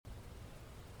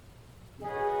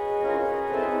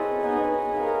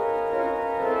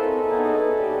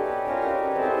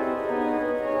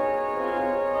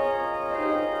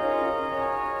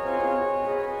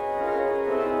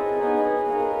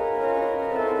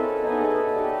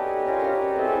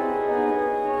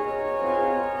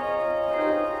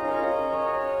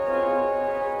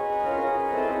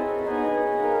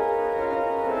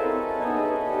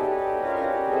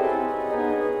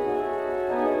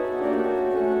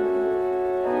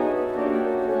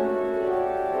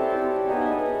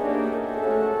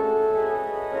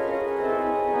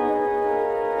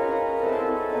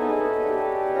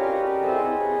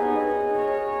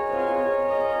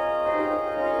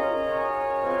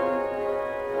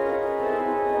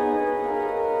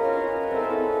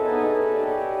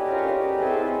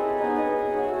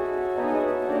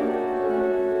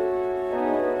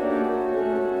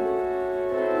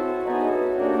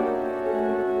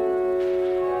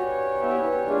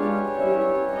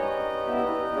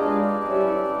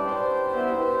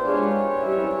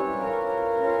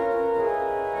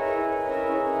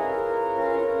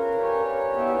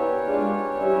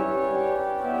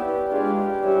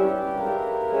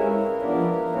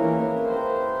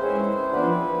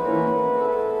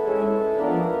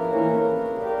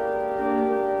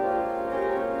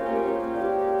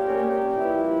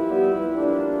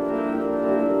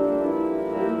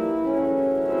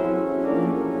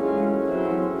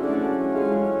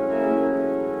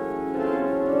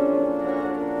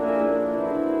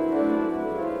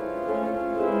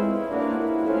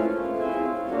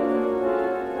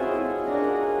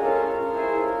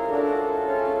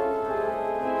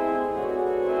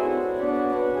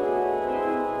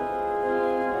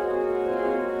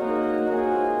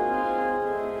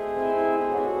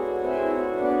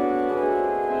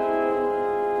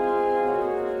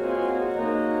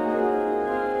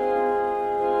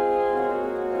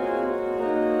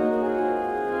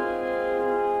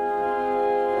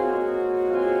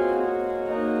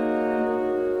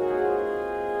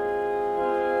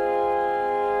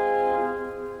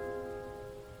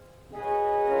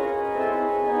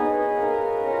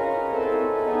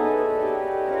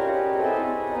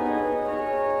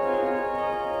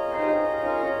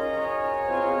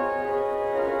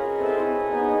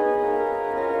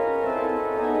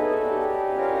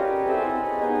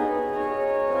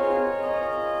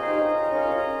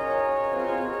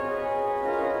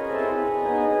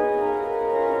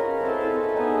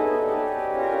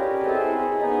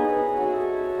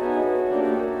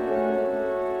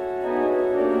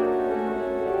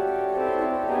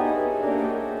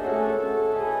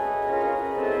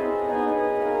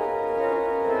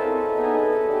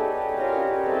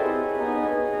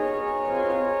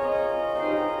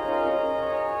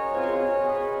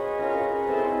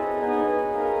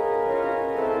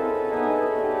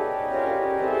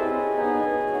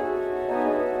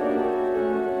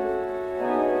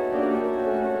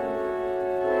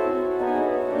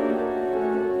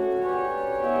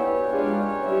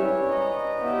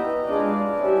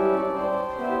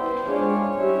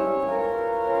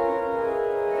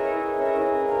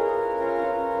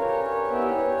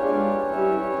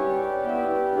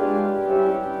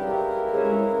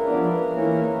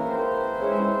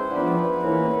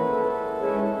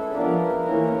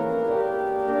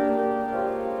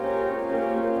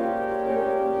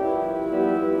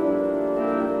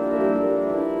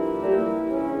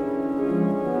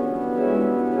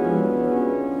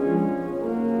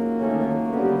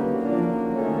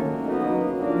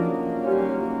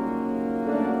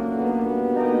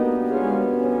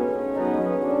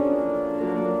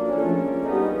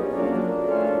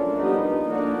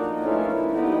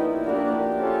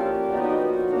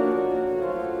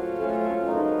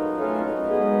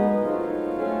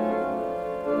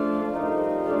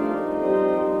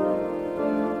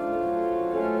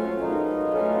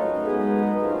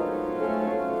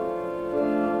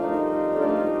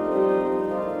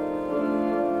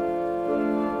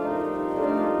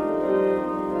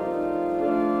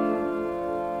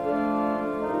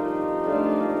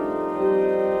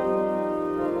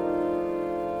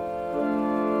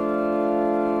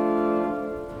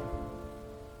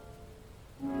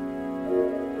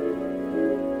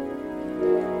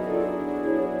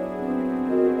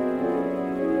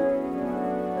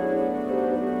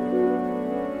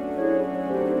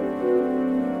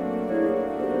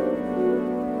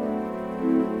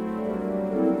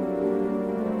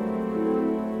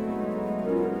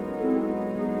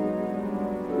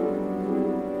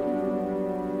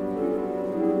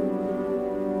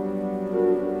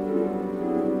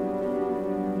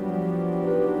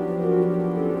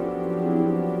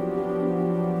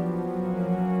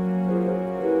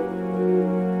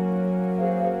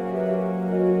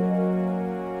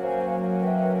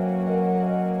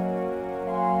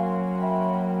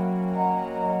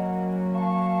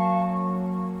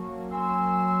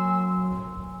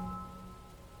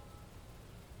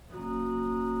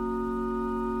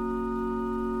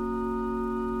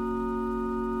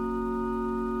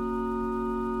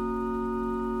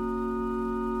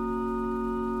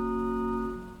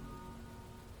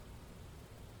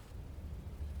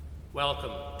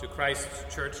Welcome to Christ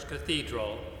Church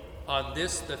Cathedral on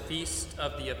this, the feast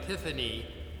of the Epiphany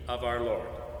of our Lord.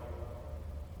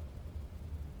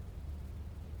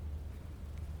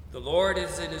 The Lord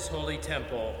is in his holy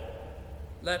temple.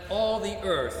 Let all the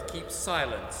earth keep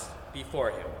silence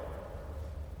before him.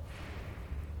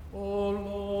 O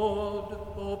Lord,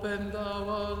 open thou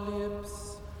our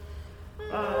lips,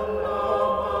 and our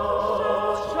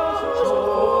mouths shall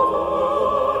show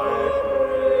thy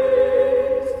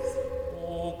praise. O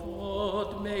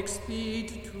God, make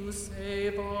speed to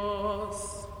save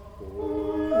us. O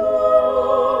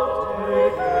Lord,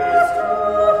 take haste to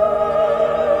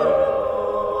help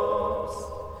us.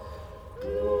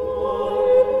 Glory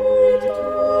be to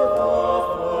the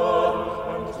Father,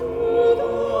 and to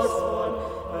the Son,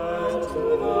 and to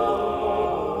the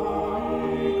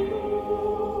Holy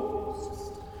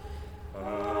Ghost,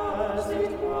 as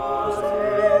it was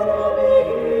in the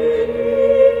beginning,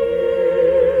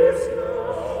 is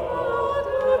now,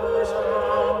 and ever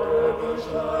shall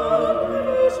be,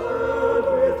 world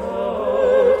without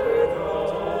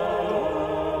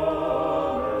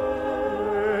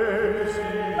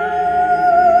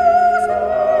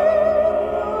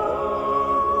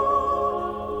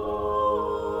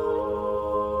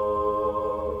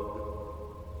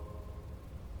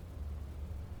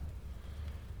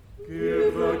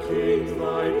Give the kings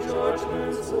thy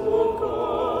judgments, O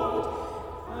God,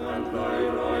 and thy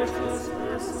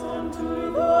righteousness unto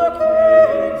the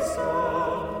king's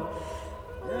son.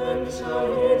 Then shall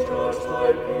he judge thy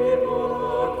people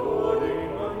according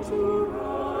unto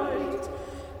right,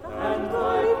 and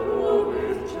thy poor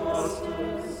with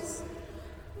justice.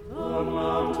 The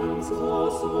mountains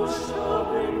also shall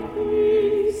bring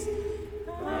peace,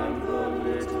 and the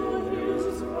little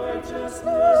hills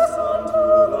righteousness unto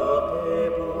the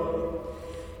people.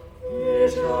 He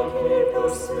shall keep the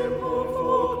simple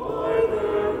folk by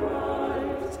their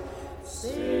right,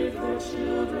 save the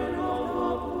children of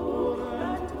the poor,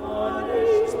 and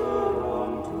punish the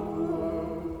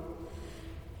wrongdoer.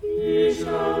 He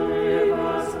shall live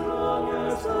as long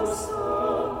as the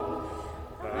sun,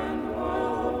 and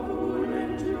while the moon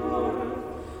endureth,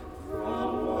 from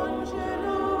one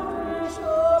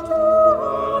generation to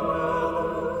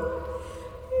another.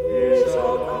 He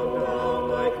shall come down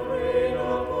like rain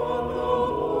upon the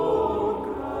whole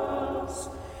grass,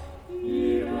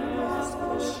 even as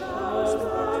the showers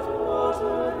that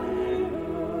water the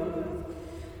earth.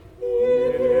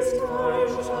 In his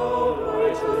time shall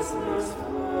righteousness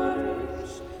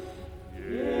flourish,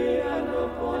 yea, and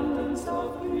abundance of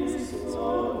peace so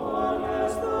long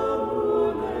as the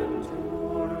moon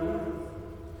endureth.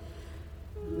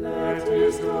 Let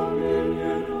his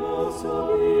dominion also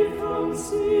be from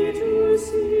sea to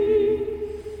sea,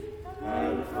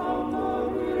 and from the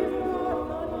river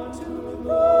unto the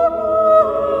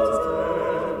world's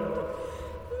end.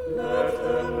 Let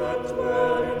them that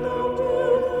dwell in the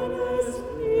wilderness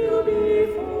kneel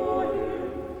before him,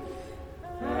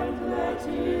 and let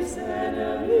his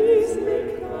enemies lick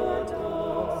the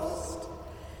dust.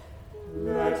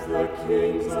 Let the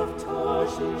kings of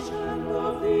Tarshish and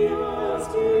of the isles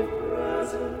give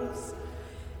presents,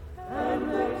 and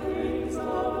the kings of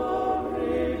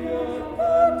Arabia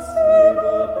and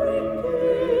Seba bring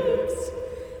gifts.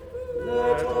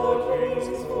 Let all kings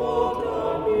fall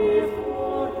down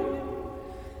before him,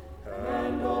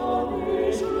 and all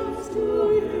nations do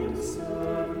him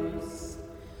service.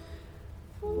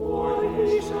 For he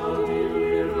shall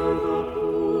deliver the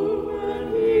poor when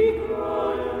he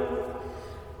crieth,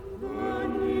 the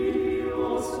needy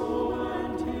also,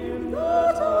 and him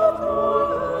that hath no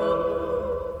helper.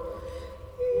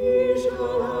 He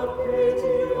shall have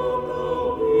pity on the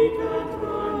weak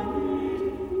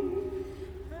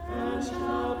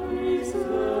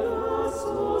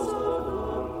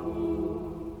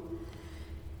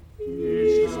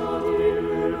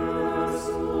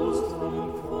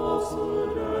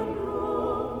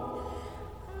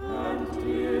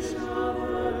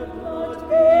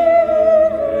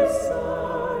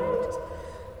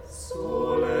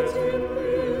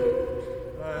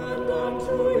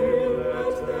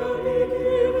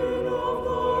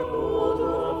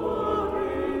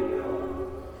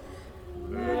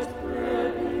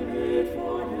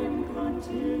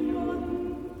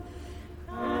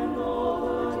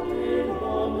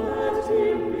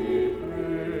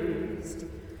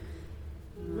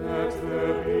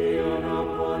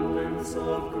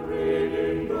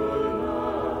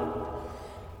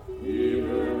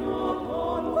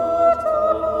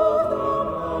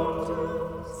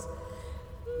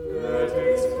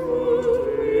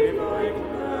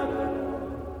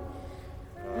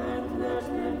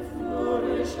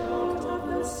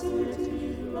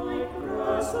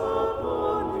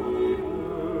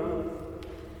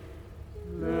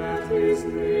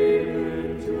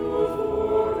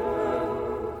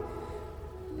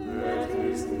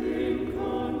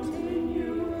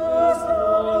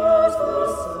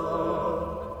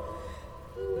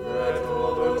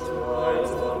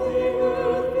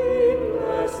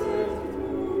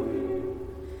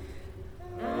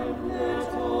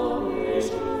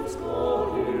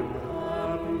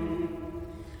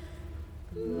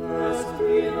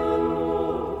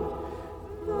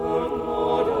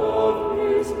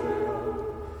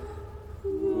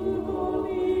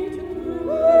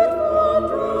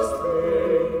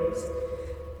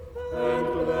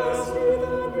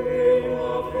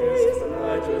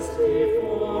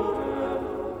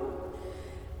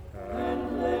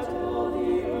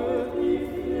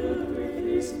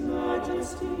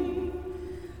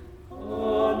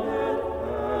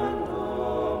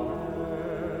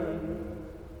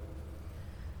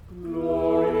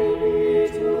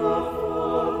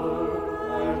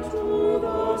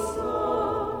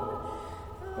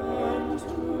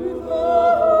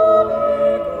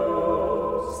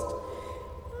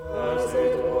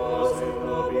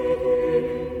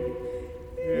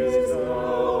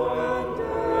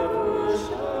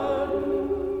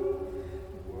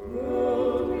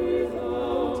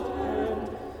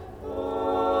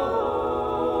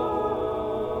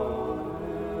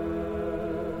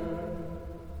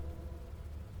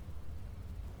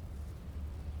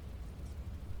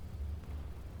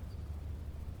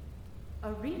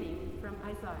A reading from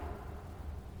Isaiah.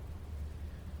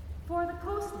 For the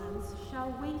coastlands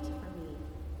shall wait for me,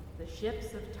 the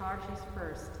ships of Tarshish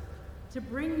first, to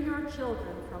bring your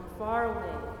children from far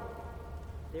away,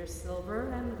 their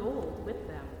silver and gold with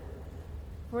them,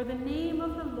 for the name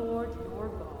of the Lord your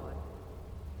God,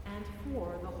 and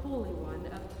for the Holy One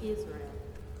of Israel,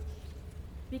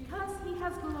 because he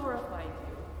has glorified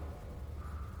you.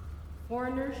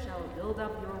 Foreigners shall build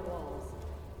up your walls,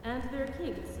 and their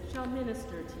kings shall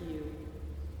minister to you.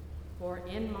 For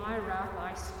in my wrath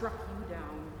I struck you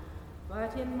down,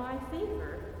 but in my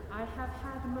favor I have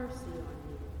had mercy on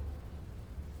you.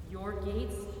 Your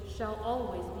gates shall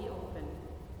always be open.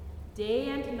 Day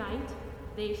and night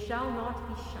they shall not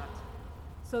be shut,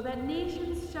 so that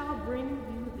nations shall bring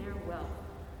you their wealth,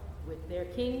 with their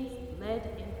kings led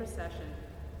in procession.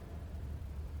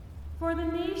 For the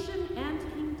nation and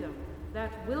kingdom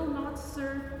that will not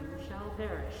serve you shall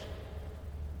perish.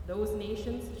 Those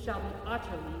nations shall be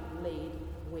utterly laid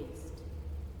waste.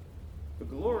 The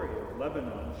glory of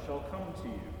Lebanon shall come to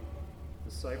you,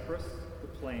 the cypress, the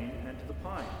plane, and the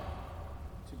pine,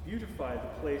 to beautify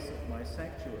the place of my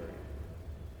sanctuary,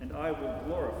 and I will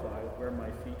glorify where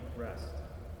my feet rest.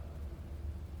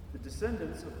 The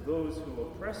descendants of those who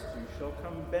oppressed you shall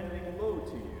come bending low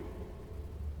to you,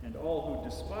 and all who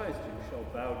despised you shall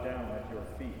bow down at your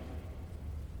feet.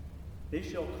 They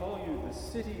shall call you the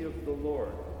city of the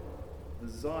Lord, the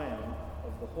Zion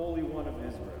of the Holy One of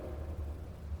Israel.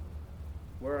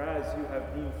 Whereas you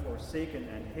have been forsaken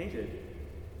and hated,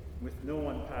 with no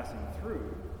one passing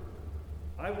through,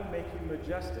 I will make you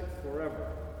majestic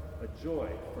forever, a joy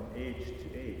from age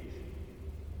to age.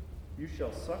 You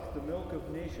shall suck the milk of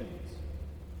nations,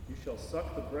 you shall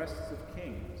suck the breasts of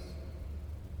kings,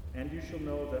 and you shall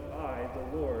know that I,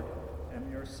 the Lord,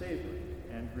 am your Savior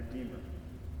and Redeemer,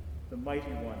 the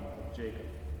mighty one of Jacob.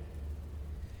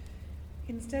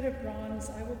 Instead of bronze,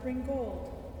 I will bring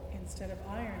gold. Instead of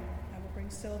iron, I will bring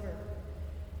silver.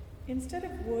 Instead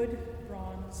of wood,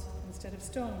 bronze. Instead of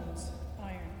stones,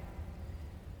 iron.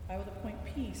 I will appoint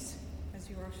peace as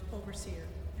your overseer,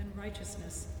 and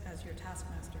righteousness as your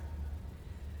taskmaster.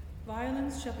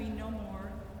 Violence shall be no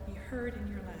more be heard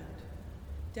in your land.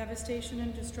 Devastation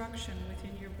and destruction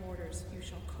within your borders. You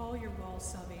shall call your walls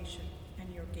salvation,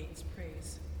 and your gates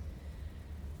praise.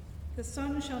 The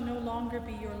sun shall no longer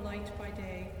be your light by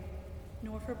day,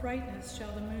 nor for brightness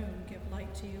shall the moon give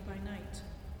light to you by night.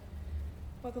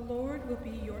 But the Lord will be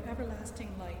your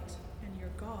everlasting light, and your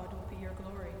God will be your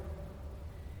glory.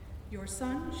 Your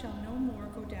sun shall no more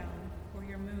go down, or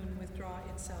your moon withdraw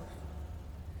itself.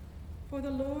 For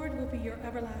the Lord will be your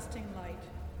everlasting light,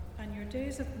 and your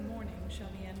days of mourning shall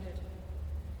be ended.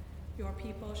 Your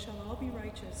people shall all be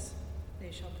righteous,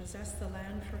 they shall possess the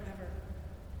land forever.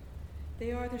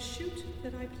 They are the shoot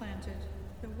that I planted,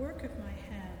 the work of my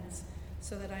hands,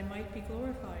 so that I might be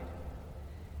glorified.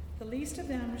 The least of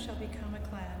them shall become a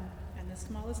clan, and the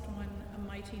smallest one a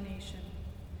mighty nation.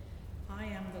 I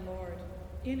am the Lord.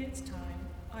 In its time,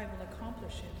 I will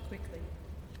accomplish it quickly.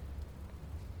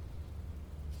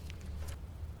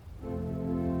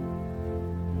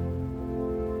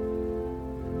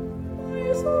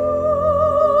 My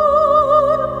sword,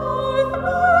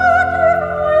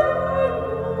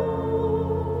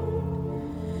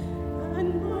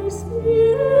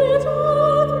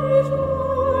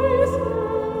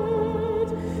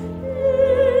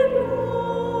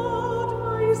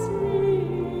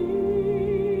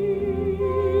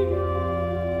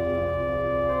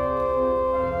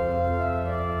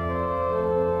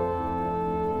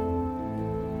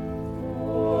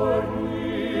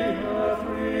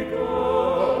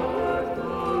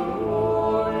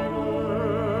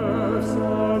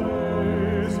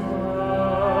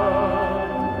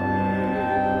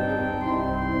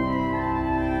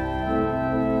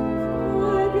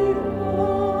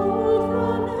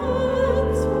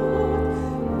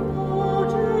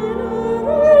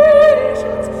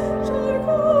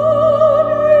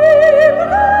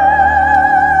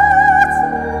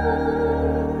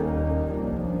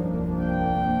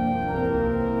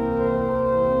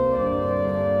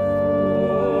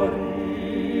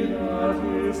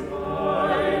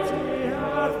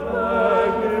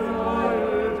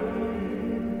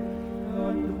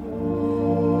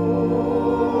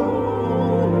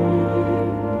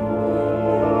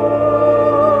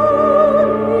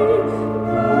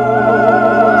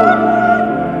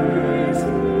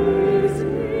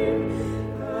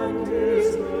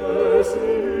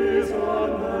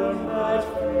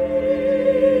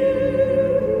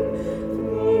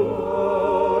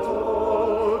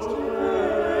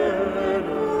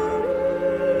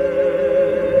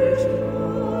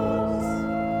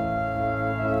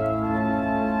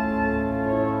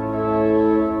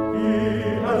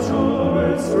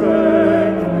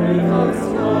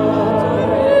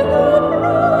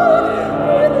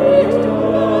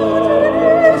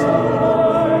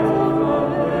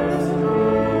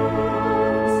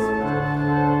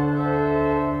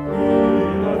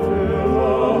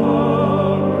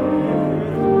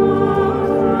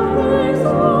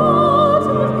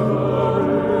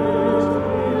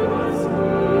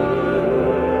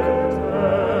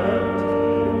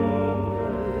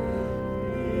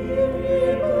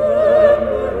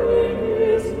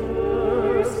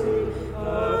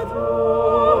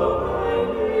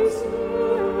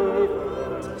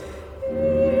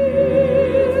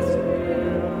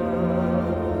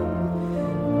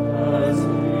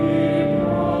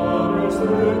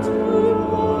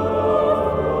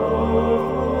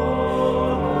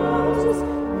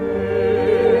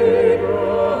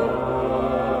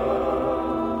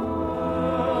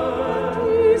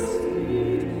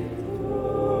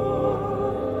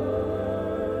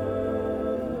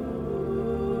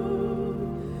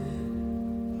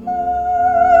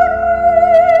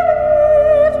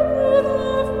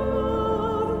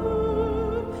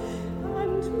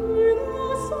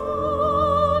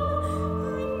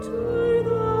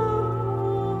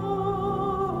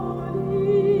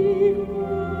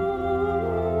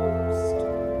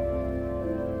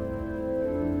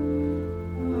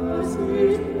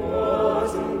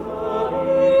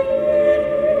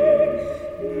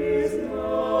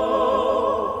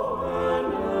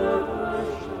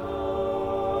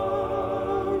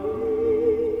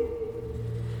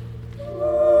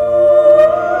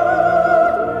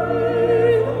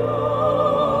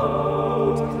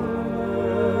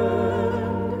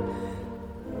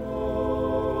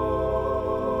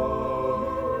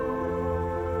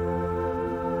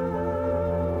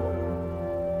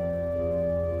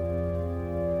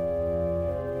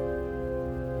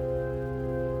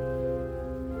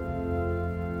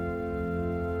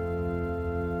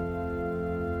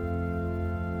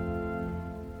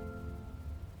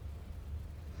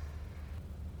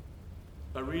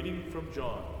 A reading from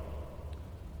John.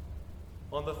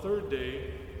 On the third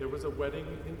day, there was a wedding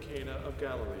in Cana of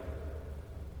Galilee,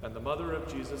 and the mother of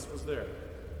Jesus was there.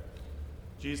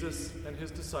 Jesus and his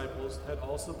disciples had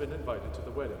also been invited to the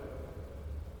wedding.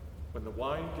 When the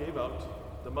wine gave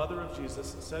out, the mother of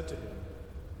Jesus said to him,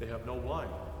 "They have no wine."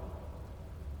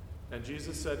 And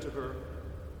Jesus said to her,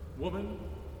 "Woman,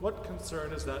 what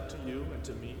concern is that to you and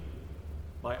to me?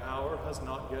 My hour has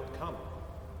not yet come."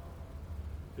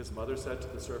 His mother said to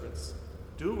the servants,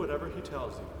 "Do whatever he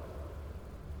tells you."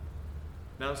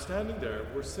 Now standing there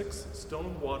were 6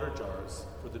 stone water jars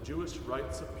for the Jewish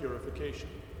rites of purification,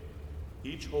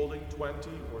 each holding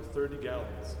 20 or 30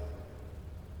 gallons.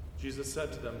 Jesus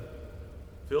said to them,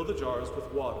 "Fill the jars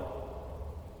with water."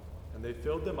 And they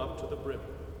filled them up to the brim.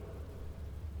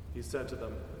 He said to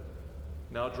them,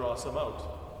 "Now draw some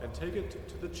out and take it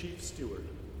to the chief steward."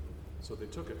 So they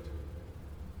took it.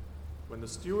 When the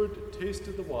steward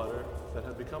tasted the water that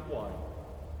had become wine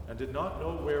and did not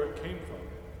know where it came from,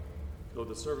 though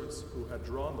the servants who had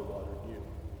drawn the water knew,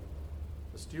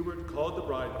 the steward called the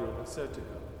bridegroom and said to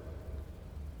him,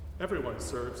 "Everyone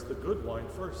serves the good wine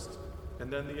first,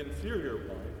 and then the inferior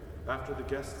wine after the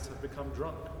guests have become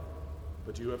drunk.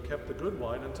 But you have kept the good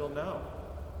wine until now."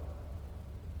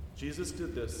 Jesus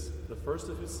did this, the first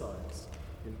of his signs,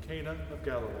 in Cana of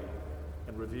Galilee,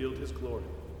 and revealed his glory,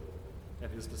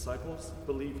 and his disciples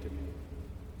believed in him.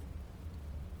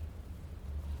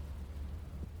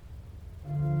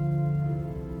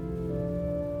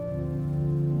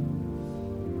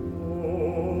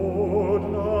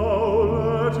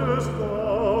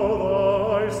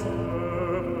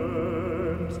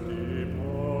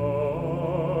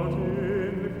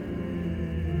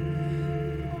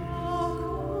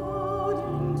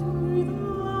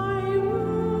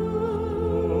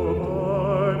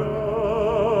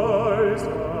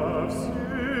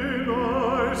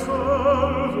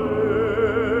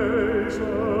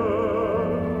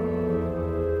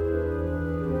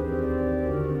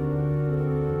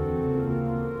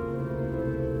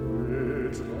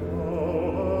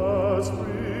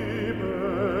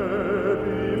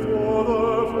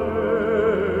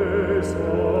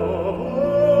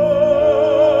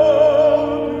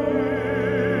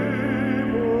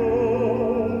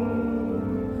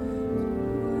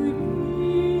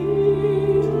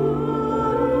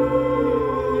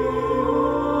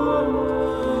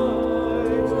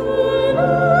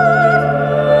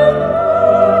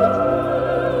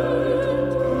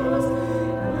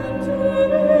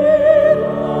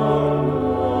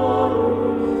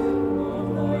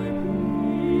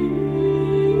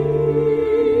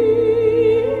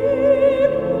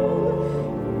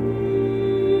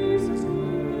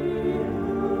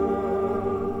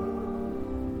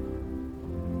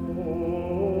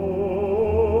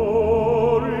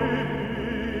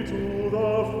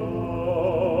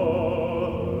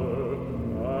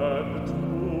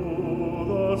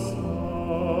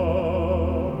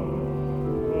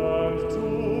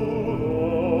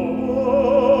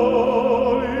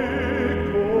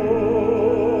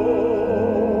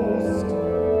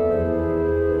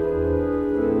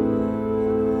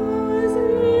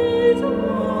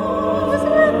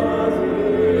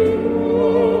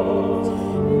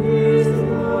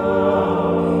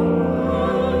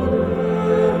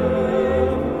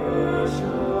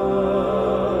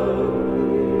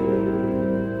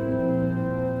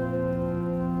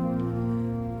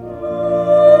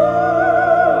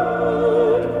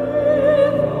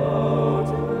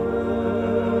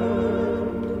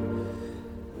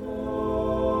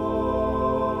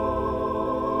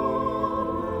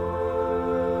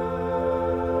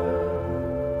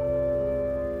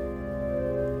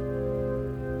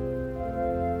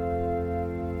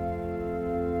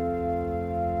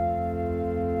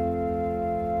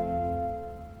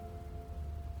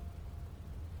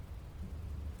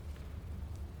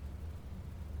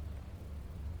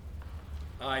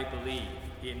 I believe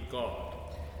in God,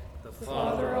 the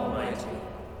Father Almighty,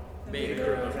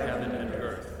 maker of heaven and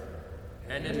earth,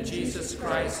 and in Jesus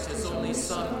Christ, his only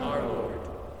Son, our Lord,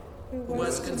 who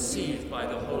was conceived by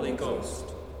the Holy Ghost,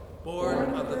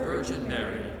 born of the Virgin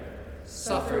Mary,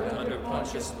 suffered under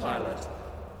Pontius Pilate,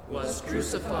 was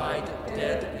crucified,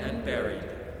 dead, and buried.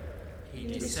 He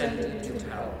descended to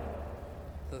hell.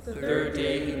 The third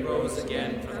day he rose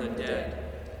again from the dead.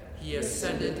 He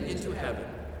ascended into heaven,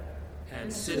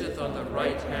 and sitteth on the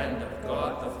right hand of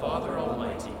God the Father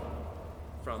Almighty.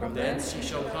 From thence he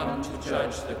shall come to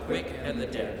judge the quick and the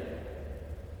dead.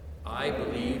 I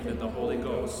believe in the Holy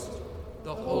Ghost,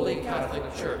 the Holy Catholic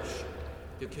Church,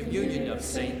 the communion of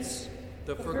saints,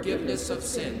 the forgiveness of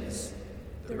sins,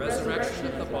 the resurrection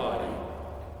of the body,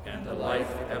 and the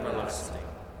life everlasting.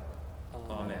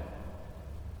 Amen.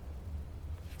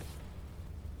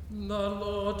 The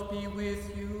Lord be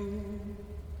with you.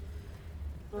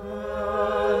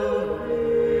 And with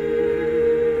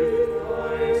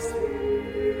thy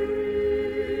spirit.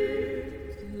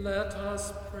 Let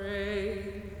us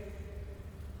pray.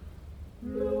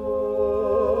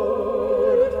 Lord,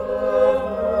 have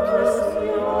mercy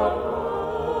upon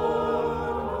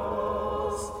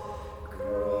us.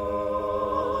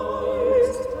 Christ,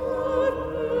 have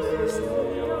mercy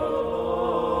upon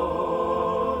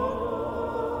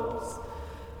us.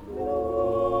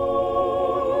 Lord,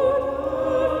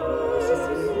 have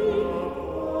mercy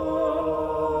upon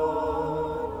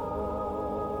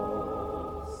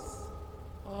us.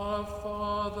 Our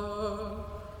Father,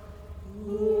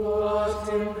 Who art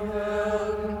in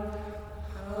heaven,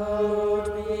 hallowed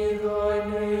be thy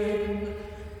name.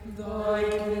 Thy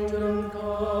kingdom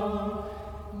come,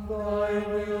 thy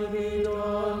will be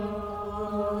done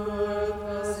on earth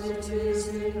as it is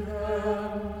in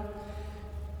heaven.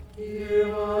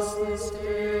 Give us this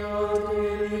day our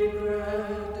daily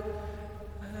bread,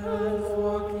 and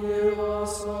forgive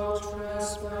us our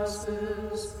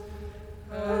trespasses,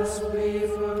 as we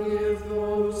forgive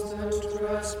those that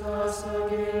trespass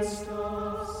against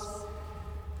us.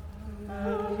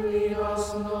 And lead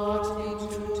us not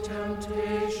into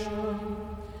temptation,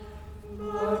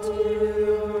 but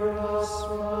deliver us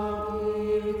from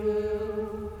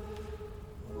evil.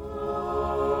 Amen.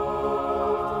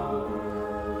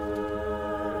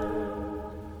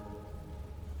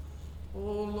 O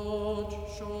Lord,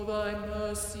 show thy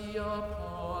mercy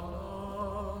upon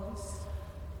us.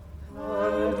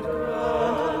 And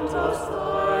grant us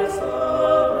thy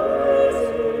salvation.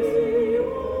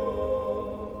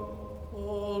 O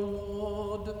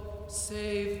Lord,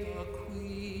 save the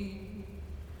Queen.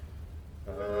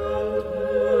 And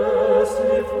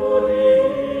mercifully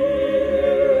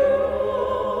hear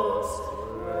us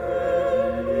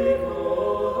when we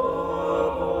call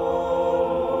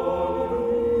upon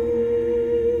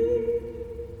thee.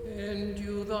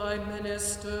 Endue thy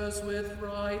ministers with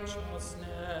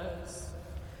righteousness.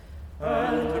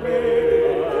 And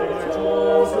may thy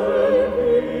chosen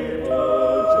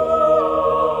people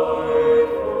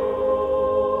joyful.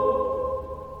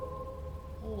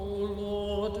 O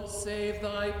Lord, save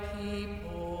thy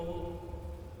people.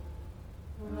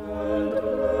 And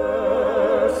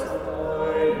bless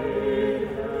thy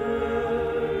inheritance.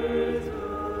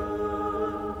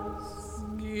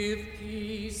 Give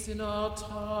peace in our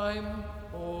time,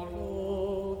 O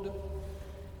Lord.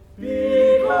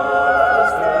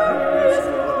 Because there is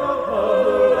none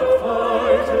that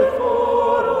fighteth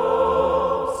for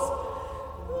us,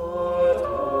 but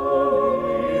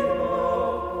only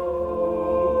thou,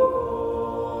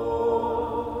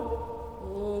 O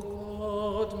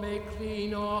God, make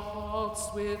clean our hearts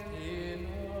within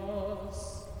us.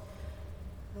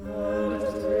 and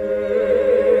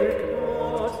take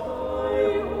not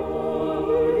thy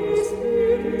Holy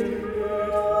Spirit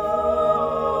from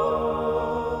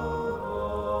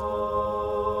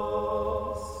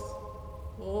us.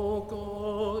 O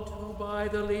God, who by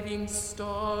the leading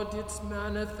star didst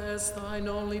manifest thine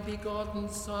only begotten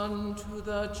Son to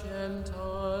the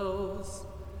Gentiles,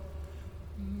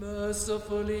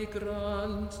 mercifully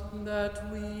grant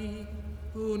that we,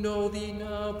 who know thee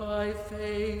now by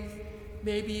faith,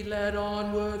 may be led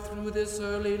onward through this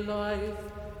early life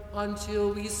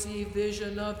until we see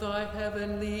vision of thy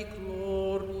heavenly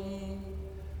glory.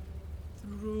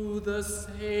 Through the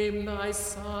same thy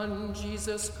Son,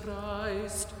 Jesus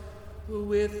Christ, who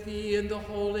with thee in the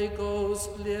Holy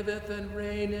Ghost liveth and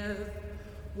reigneth,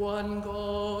 one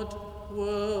God,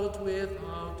 world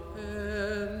without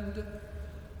end.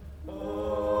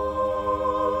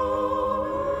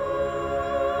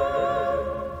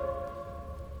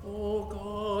 O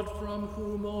God, from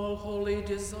whom all holy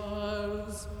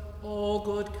desires, all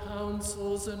good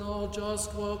counsels, and all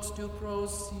just works do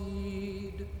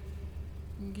proceed,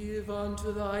 give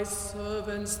unto thy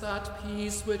servants that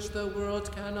peace which the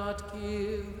world cannot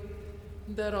give,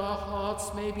 that our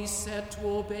hearts may be set to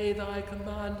obey thy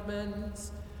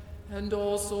commandments, and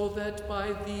also that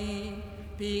by thee,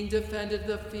 being defended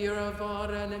the fear of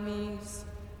our enemies,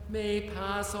 may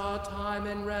pass our time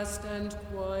in rest and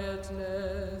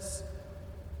quietness.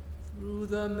 Through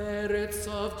the merits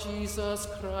of Jesus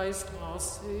Christ our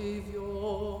Savior.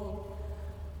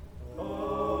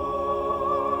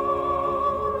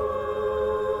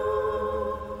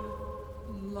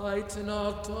 Lighten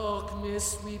our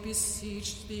darkness, we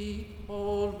beseech thee,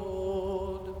 O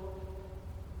Lord,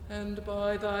 and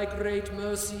by thy great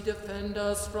mercy defend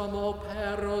us from all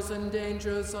perils and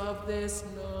dangers of this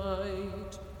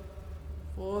night,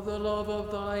 for the love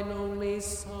of thine only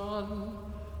Son,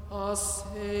 our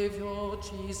Saviour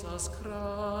Jesus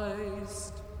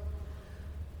Christ.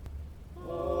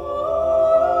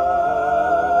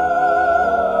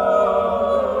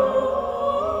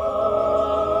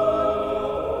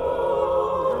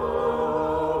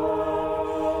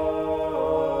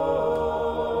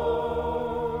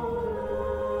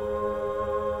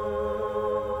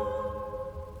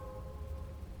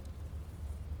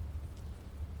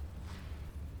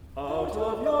 Out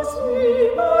of your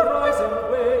sleep arise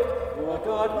and wake, Lord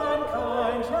God,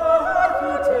 mankind shall help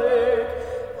you take.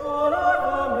 All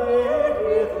are made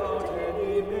without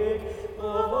any make,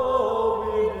 of all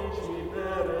women she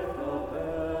beareth no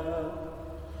pair.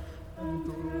 And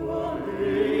through a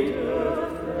maiden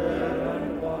fair and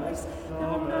wise,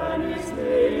 now man is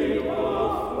made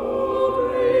of full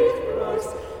great price.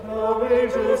 Now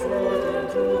angels led him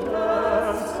to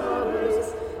man's service,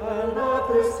 and at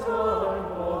this time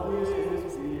all is fair.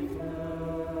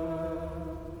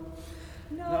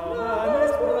 Now man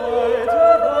is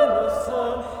brighter than the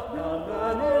sun, now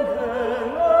man in heaven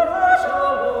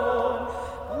shall run.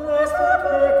 Blessed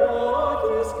be God,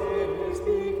 his game is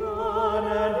begun,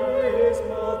 and his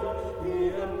mother, the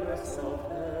Empress of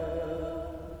Hell.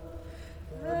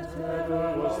 That ever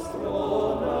was thrall,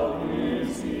 now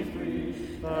is he free,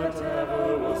 that ever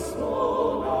was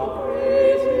small, now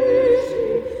great is she.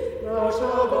 Now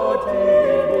shall God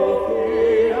give both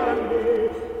thee and me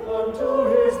unto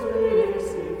his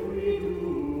grace if we do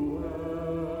well.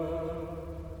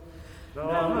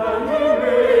 Now man he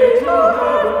made to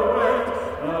heaven went,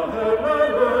 now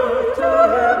heaven earth to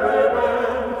heaven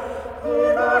went. He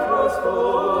that was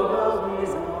full, now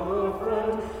he's our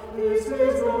friend. This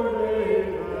is the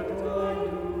name that I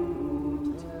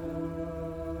do tell.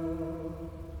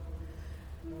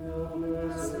 Now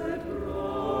blessed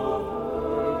brother,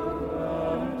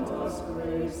 grant us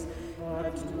grace,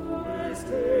 that to this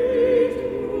day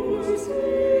to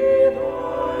see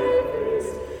thy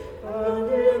face, and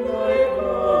in thy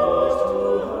cross to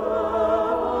have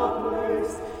a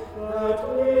place, that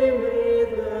we may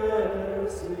there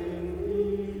sing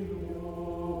thee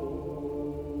Noel.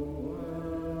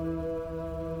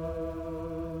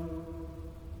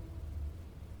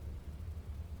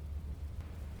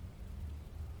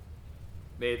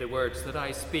 May the words that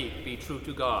I speak be true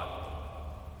to God,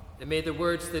 and may the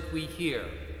words that we hear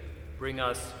bring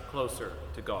us closer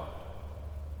to God.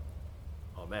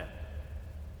 Amen.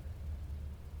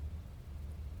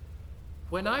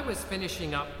 When I was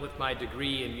finishing up with my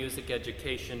degree in music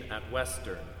education at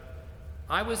Western,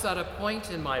 I was at a point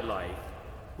in my life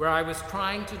where I was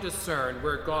trying to discern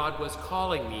where God was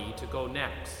calling me to go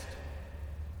next.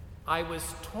 I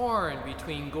was torn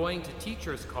between going to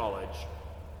teacher's college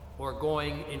or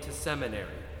going into seminary.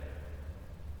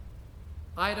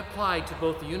 I had applied to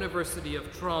both the University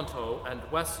of Toronto and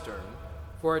Western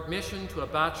for admission to a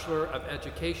Bachelor of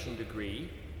Education degree,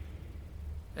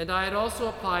 and I had also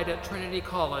applied at Trinity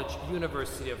College,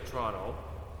 University of Toronto,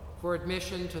 for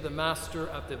admission to the Master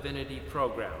of Divinity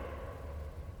program.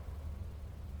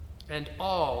 And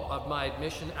all of my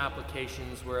admission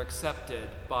applications were accepted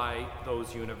by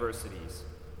those universities.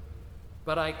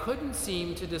 But I couldn't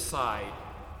seem to decide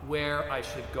where I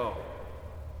should go.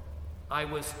 I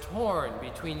was torn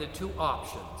between the two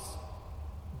options.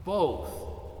 Both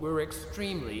were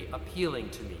extremely appealing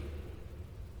to me.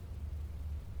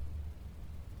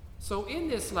 So in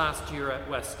this last year at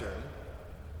Western,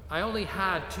 I only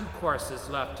had 2 courses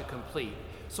left to complete,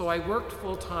 so I worked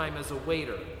full-time as a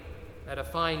waiter at a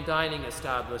fine dining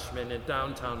establishment in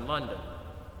downtown London,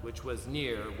 which was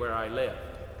near where I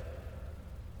lived.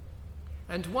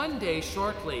 And one day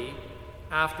shortly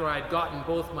after I'd gotten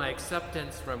both my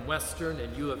acceptance from Western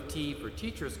and U of T for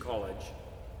Teachers College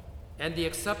and the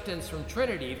acceptance from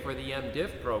Trinity for the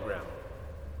MDiv program,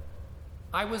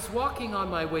 I was walking on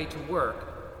my way to work,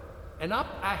 and up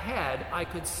ahead I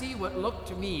could see what looked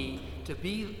to me to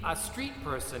be a street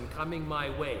person coming my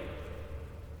way.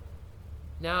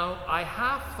 Now, I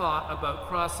half thought about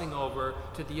crossing over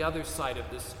to the other side of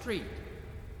the street,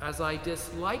 as I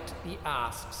disliked the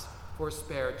asks for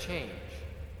spare change.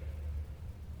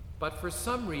 But for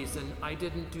some reason, I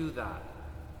didn't do that,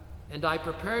 and I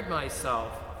prepared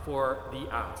myself for the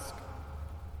ask.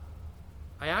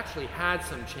 I actually had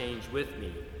some change with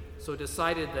me, so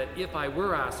decided that if I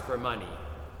were asked for money,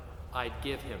 I'd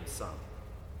give him some.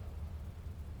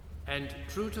 And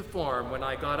true to form, when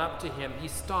I got up to him, he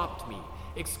stopped me.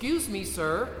 "Excuse me,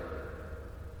 sir."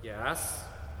 "Yes,"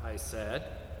 I said.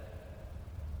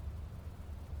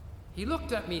 He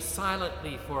looked at me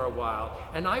silently for a while,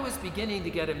 and I was beginning to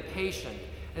get impatient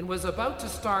and was about to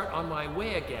start on my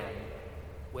way again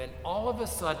when all of a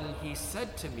sudden he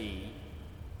said to me,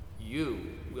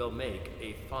 "You will make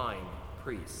a fine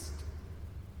priest."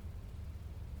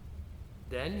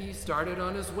 Then he started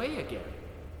on his way again.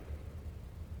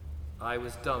 I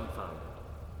was dumbfounded.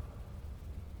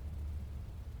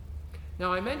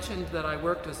 Now, I mentioned that I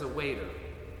worked as a waiter.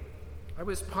 I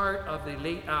was part of the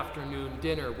late afternoon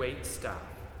dinner wait staff,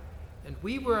 and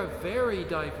we were a very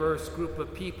diverse group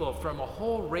of people from a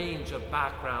whole range of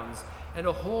backgrounds and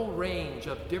a whole range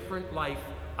of different life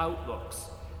outlooks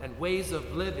and ways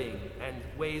of living and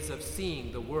ways of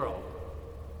seeing the world.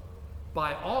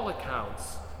 By all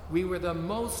accounts, we were the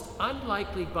most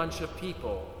unlikely bunch of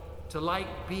people to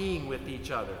like being with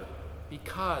each other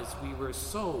because we were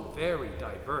so very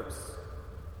diverse.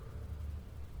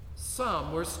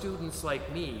 Some were students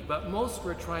like me, but most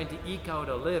were trying to eke out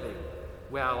a living.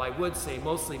 Well, I would say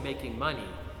mostly making money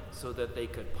so that they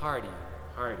could party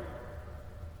harder.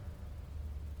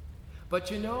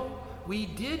 But you know, we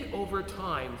did over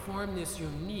time form this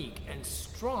unique and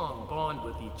strong bond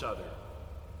with each other.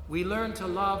 We learned to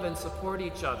love and support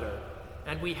each other,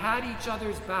 and we had each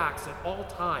other's backs at all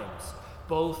times,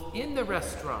 both in the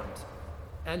restaurant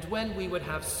and when we would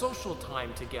have social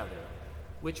time together,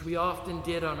 which we often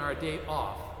did on our day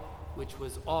off, which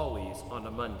was always on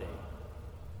a Monday.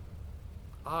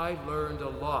 I learned a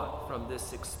lot from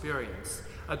this experience.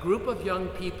 A group of young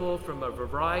people from a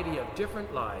variety of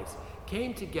different lives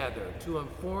came together to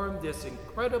form this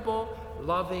incredible,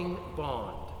 loving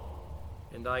bond.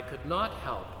 And I could not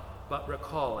help but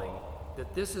recalling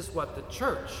that this is what the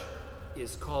church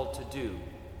is called to do.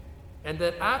 And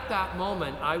that at that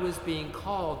moment, I was being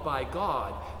called by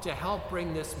God to help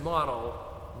bring this model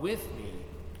with me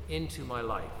into my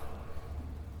life.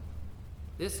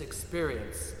 This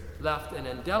experience left an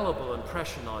indelible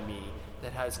impression on me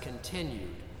that has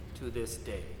continued to this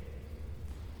day.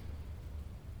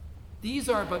 These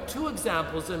are but two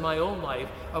examples in my own life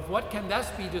of what can thus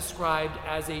be described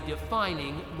as a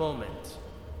defining moment.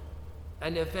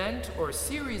 An event or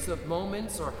series of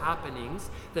moments or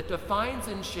happenings that defines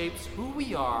and shapes who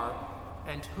we are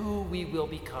and who we will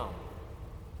become.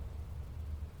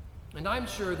 And I'm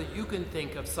sure that you can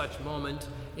think of such moment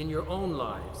in your own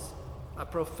lives, a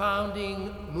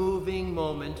profounding, moving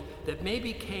moment that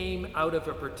maybe came out of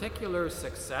a particular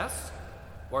success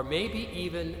or maybe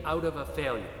even out of a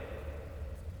failure.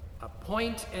 A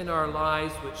point in our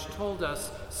lives which told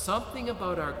us something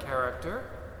about our character,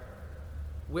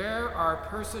 where our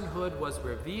personhood was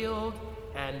revealed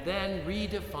and then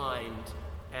redefined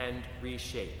and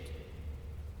reshaped.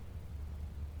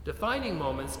 Defining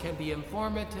moments can be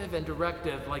informative and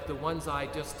directive like the ones I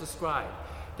just described.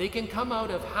 They can come out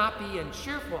of happy and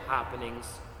cheerful happenings,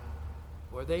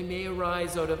 or they may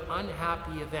arise out of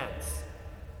unhappy events,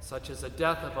 such as the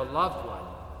death of a loved one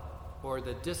or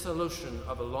the dissolution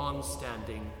of a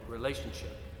long-standing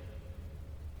relationship.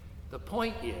 The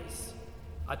point is,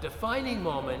 a defining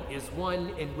moment is one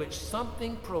in which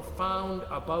something profound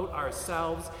about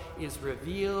ourselves is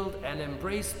revealed and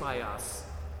embraced by us,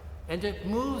 and it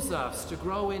moves us to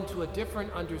grow into a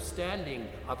different understanding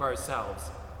of ourselves,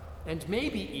 and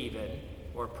maybe even,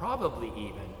 or probably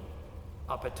even,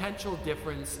 a potential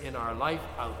difference in our life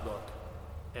outlook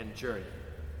and journey.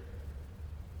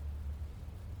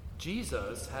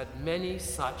 Jesus had many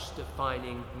such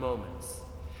defining moments,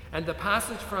 and the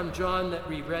passage from John that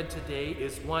we read today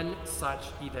is one such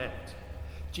event.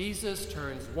 Jesus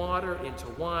turns water into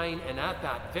wine, and at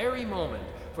that very moment,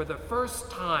 for the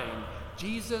first time,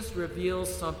 Jesus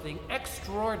reveals something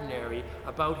extraordinary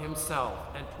about himself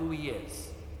and who he is.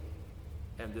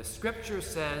 And the scripture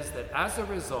says that as a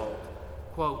result,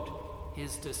 quote,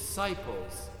 his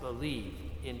disciples believe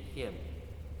in him,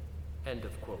 end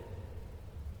of quote.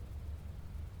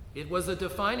 It was a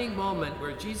defining moment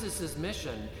where Jesus'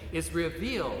 mission is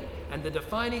revealed, and the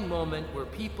defining moment where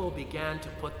people began to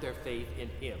put their faith in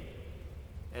him.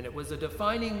 And it was a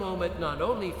defining moment not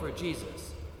only for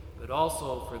Jesus, but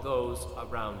also for those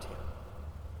around him.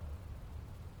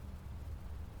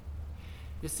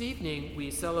 This evening, we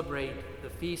celebrate the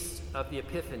Feast of the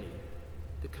Epiphany,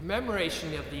 the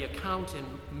commemoration of the account in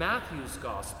Matthew's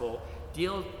Gospel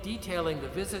detailing the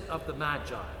visit of the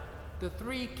Magi, the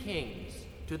three kings,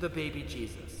 to the baby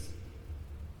Jesus.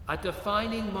 A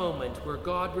defining moment where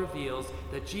God reveals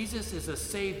that Jesus is a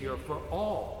Savior for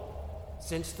all,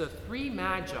 since the three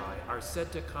Magi are said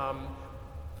to come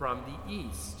from the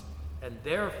East, and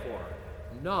therefore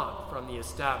not from the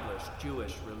established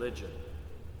Jewish religion.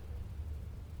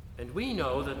 And we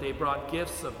know that they brought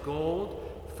gifts of gold,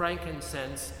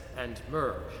 frankincense, and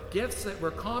myrrh, gifts that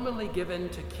were commonly given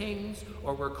to kings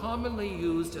or were commonly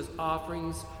used as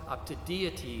offerings up to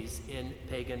deities in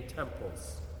pagan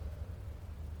temples.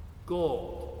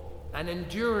 gold, an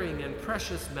enduring and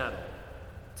precious metal,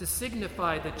 to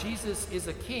signify that Jesus is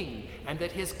a king and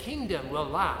that his kingdom will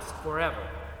last forever.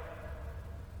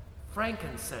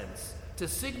 Frankincense, to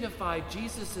signify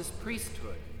Jesus'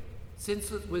 priesthood,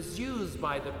 since it was used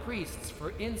by the priests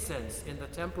for incense in the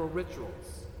temple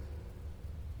rituals.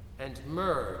 And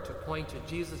myrrh, to point to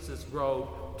Jesus' road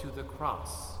to the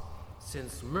cross,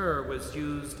 since myrrh was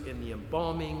used in the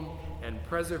embalming and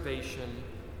preservation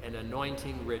and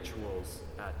anointing rituals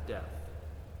at death.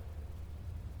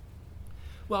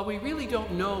 Well, we really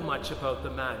don't know much about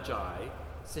the Magi,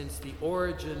 since the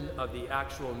origin of the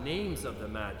actual names of the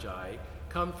Magi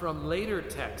come from later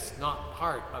texts not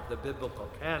part of the biblical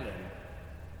canon.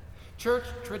 Church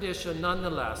tradition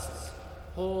nonetheless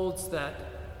holds that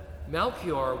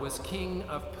Melchior was king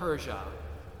of Persia,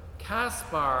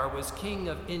 Caspar was king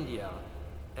of India,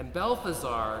 and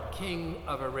Balthazar king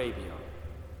of Arabia,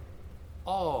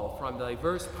 all from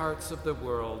diverse parts of the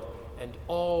world and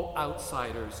all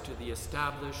outsiders to the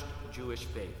established Jewish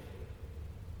faith.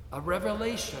 A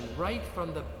revelation right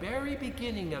from the very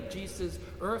beginning of Jesus'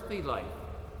 earthly life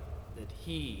that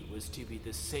he was to be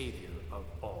the Savior of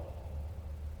all.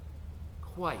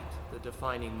 Quite the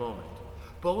defining moment,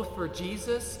 both for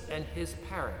Jesus and his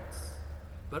parents,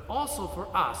 but also for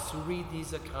us who read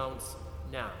these accounts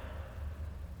now.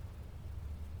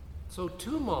 So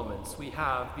 2 moments we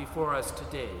have before us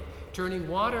today, turning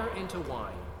water into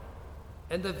wine,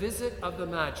 and the visit of the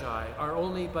Magi are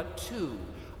only but 2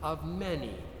 of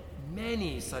many,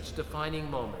 many such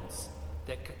defining moments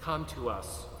that come to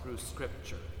us through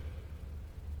Scripture.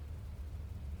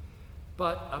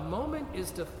 But a moment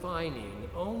is defining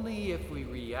only if we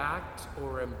react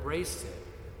or embrace it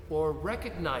or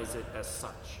recognize it as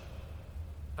such.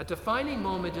 A defining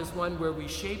moment is one where we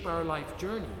shape our life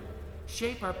journey,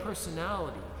 shape our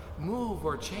personality, move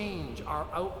or change our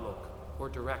outlook or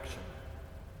direction.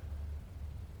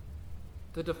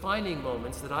 The defining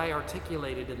moments that I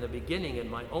articulated in the beginning in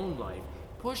my own life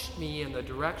pushed me in the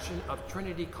direction of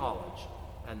Trinity College,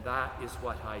 and that is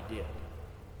what I did.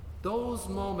 Those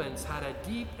moments had a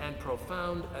deep and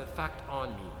profound effect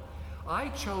on me. I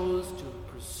chose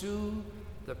to pursue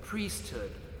the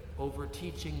priesthood over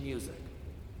teaching music.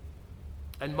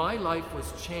 And my life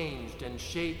was changed and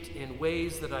shaped in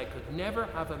ways that I could never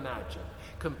have imagined,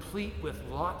 complete with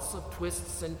lots of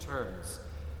twists and turns,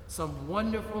 some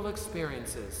wonderful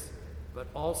experiences, but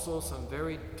also some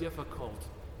very difficult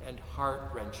and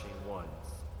heart-wrenching ones.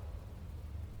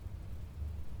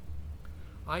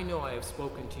 I know I have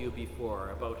spoken to you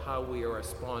before about how we are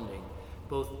responding,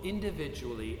 both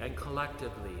individually and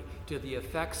collectively, to the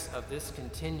effects of this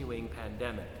continuing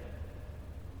pandemic.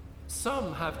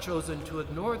 Some have chosen to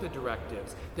ignore the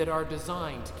directives that are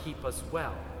designed to keep us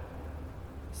well.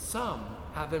 Some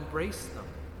have embraced them.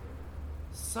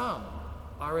 Some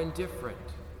are indifferent.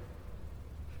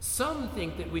 Some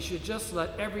think that we should just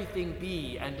let everything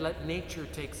be and let nature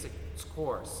take its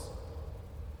course.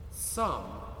 Some,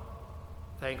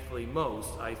 thankfully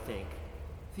most, I think,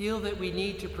 feel that we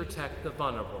need to protect the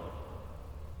vulnerable.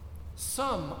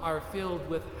 Some are filled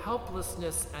with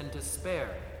helplessness and despair.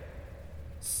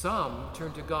 Some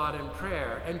turn to God in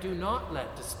prayer and do not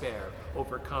let despair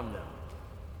overcome them.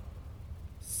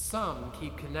 Some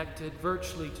keep connected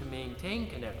virtually to maintain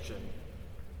connection,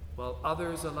 while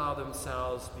others allow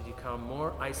themselves to become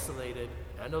more isolated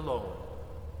and alone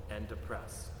and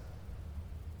depressed.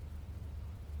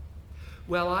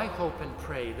 Well, I hope and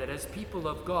pray that as people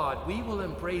of God, we will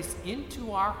embrace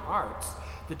into our hearts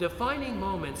the defining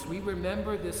moments we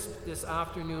remember this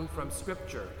afternoon from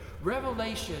Scripture,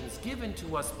 revelations given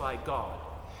to us by God,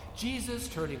 Jesus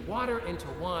turning water into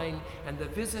wine and the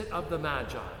visit of the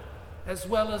Magi, as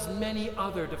well as many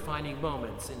other defining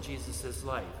moments in Jesus'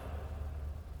 life.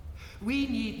 We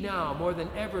need now more than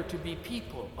ever to be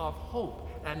people of hope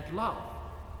and love.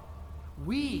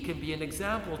 We can be an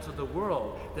example to the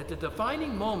world that the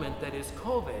defining moment that is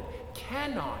COVID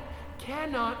cannot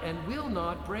and will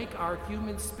not break our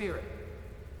human spirit,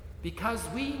 because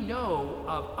we know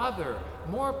of other,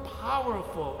 more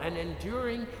powerful and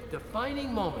enduring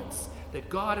defining moments that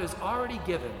God has already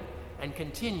given and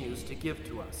continues to give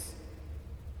to us.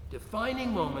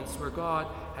 Defining moments where God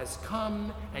has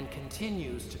come and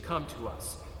continues to come to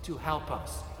us, to help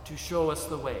us, to show us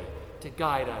the way, to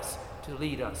guide us, to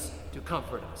lead us, to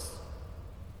comfort us.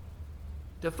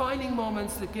 Defining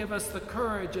moments that give us the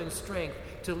courage and strength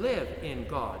to live in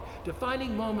God.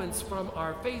 Defining moments from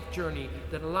our faith journey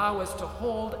that allow us to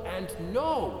hold and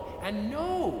know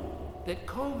that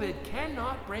COVID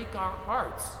cannot break our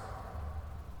hearts,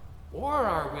 or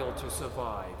our will to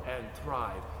survive and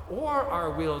thrive, or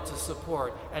our will to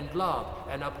support and love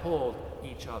and uphold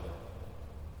each other.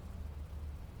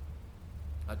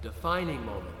 a defining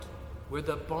moment where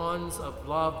the bonds of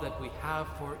love that we have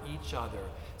for each other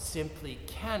simply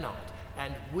cannot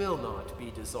and will not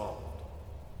be dissolved.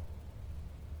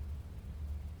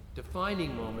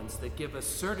 Defining moments that give us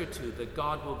certitude that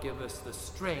God will give us the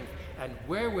strength and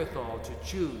wherewithal to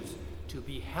choose to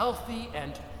be healthy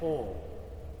and whole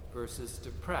versus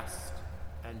depressed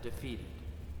and defeated.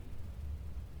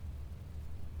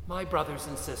 My brothers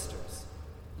and sisters,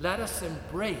 let us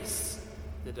embrace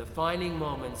the defining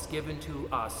moments given to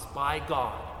us by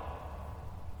God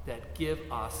that give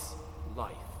us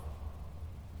life.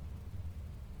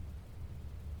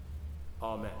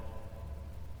 Amen.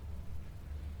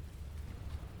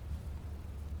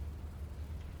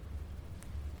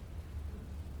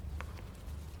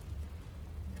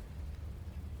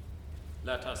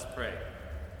 Let us pray.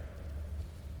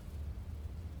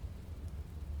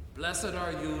 Blessed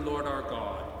are you, Lord our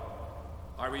God,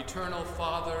 our eternal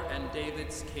Father and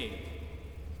David's King.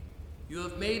 You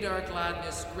have made our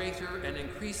gladness greater and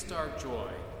increased our joy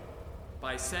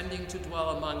by sending to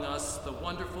dwell among us the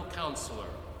wonderful Counselor,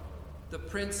 the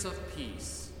Prince of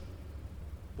Peace,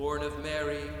 born of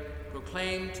Mary,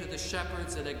 proclaimed to the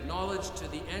shepherds and acknowledged to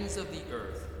the ends of the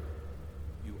earth.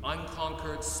 You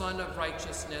unconquered Son of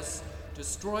Righteousness,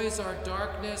 destroys our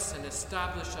darkness and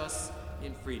establish us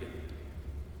in freedom.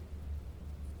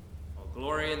 All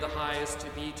glory in the highest to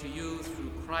be to you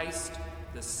through Christ,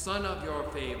 the Son of your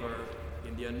favor,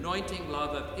 in the anointing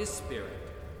love of his Spirit,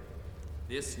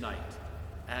 this night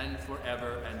and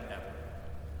forever and ever.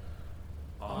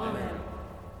 Amen.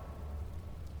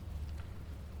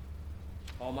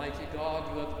 Almighty God,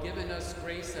 you have given us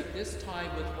grace at this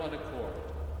time with one accord,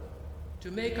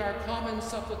 to make our common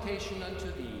supplication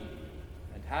unto thee,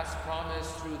 and hast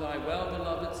promised through thy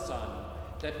well-beloved Son,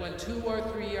 that when 2 or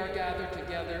 3 are gathered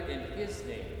together in his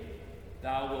name,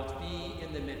 thou wilt be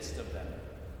in the midst of them.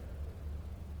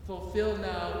 Fulfill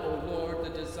now, O Lord, the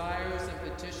desires and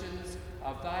petitions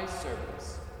of thy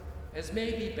servants, as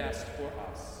may be best for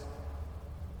us,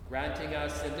 granting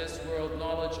us in this world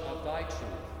knowledge of thy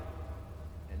truth,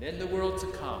 and in the world to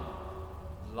come,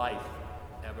 life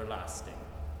everlasting.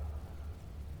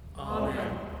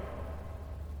 Amen.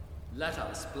 Let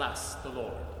us bless the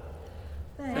Lord.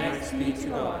 Thanks be to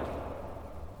God.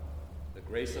 The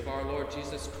grace of our Lord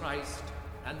Jesus Christ,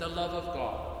 and the love of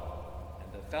God,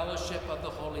 and the fellowship of the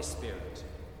Holy Spirit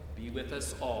be with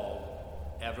us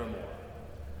all evermore.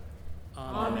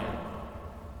 Amen.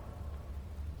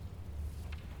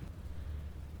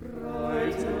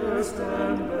 Brightest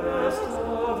and best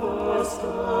of the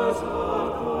stars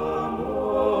of the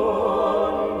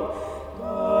morning,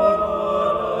 dawn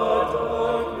on our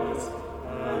darkness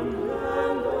and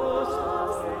lend us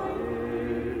thy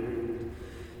aid.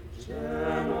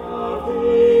 Gem of the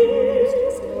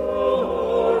east, the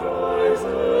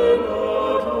horizon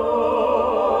adorning,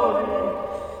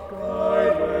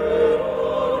 guide where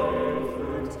our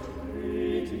infant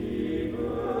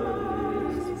Redeemer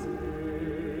is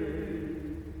made.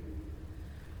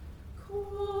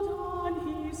 Cold on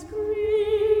his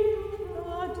green,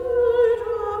 the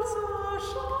dewdrops are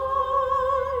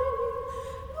shining.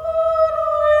 The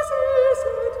noise is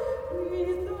met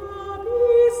with the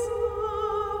peace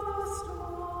of the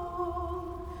storm.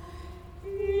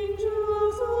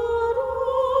 Angels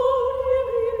adore him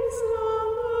in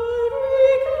slumber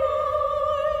reclining,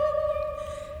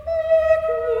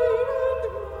 Maker and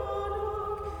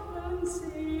Monarch and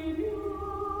Saviour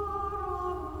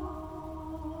of all.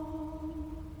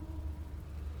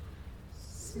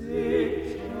 Sing,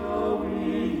 shall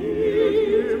we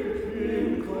hear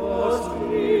in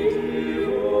costly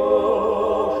devotion,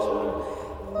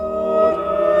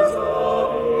 odors of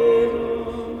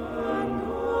Eden and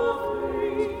of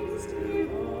praise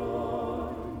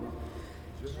divine,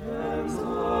 gems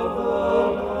of the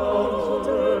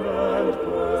mountain and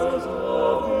pearls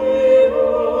of the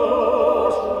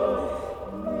ocean,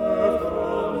 myrrh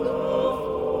from the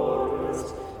forest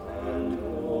and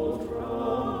gold from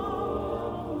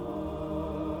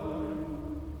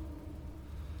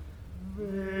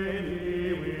Vainly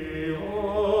we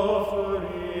offer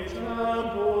each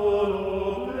ample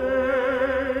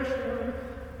oblation,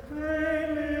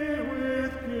 vainly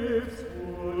with gifts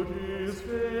would his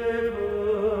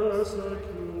favor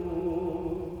secure.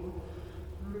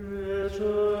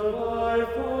 Richer by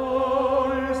far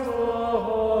is the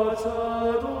heart's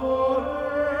adoration,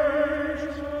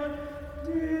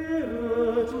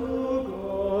 dearer to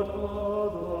God are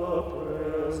the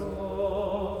prayers of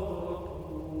the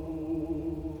poor.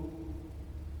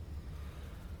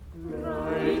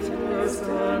 Brightest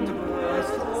and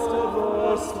best of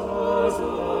the stars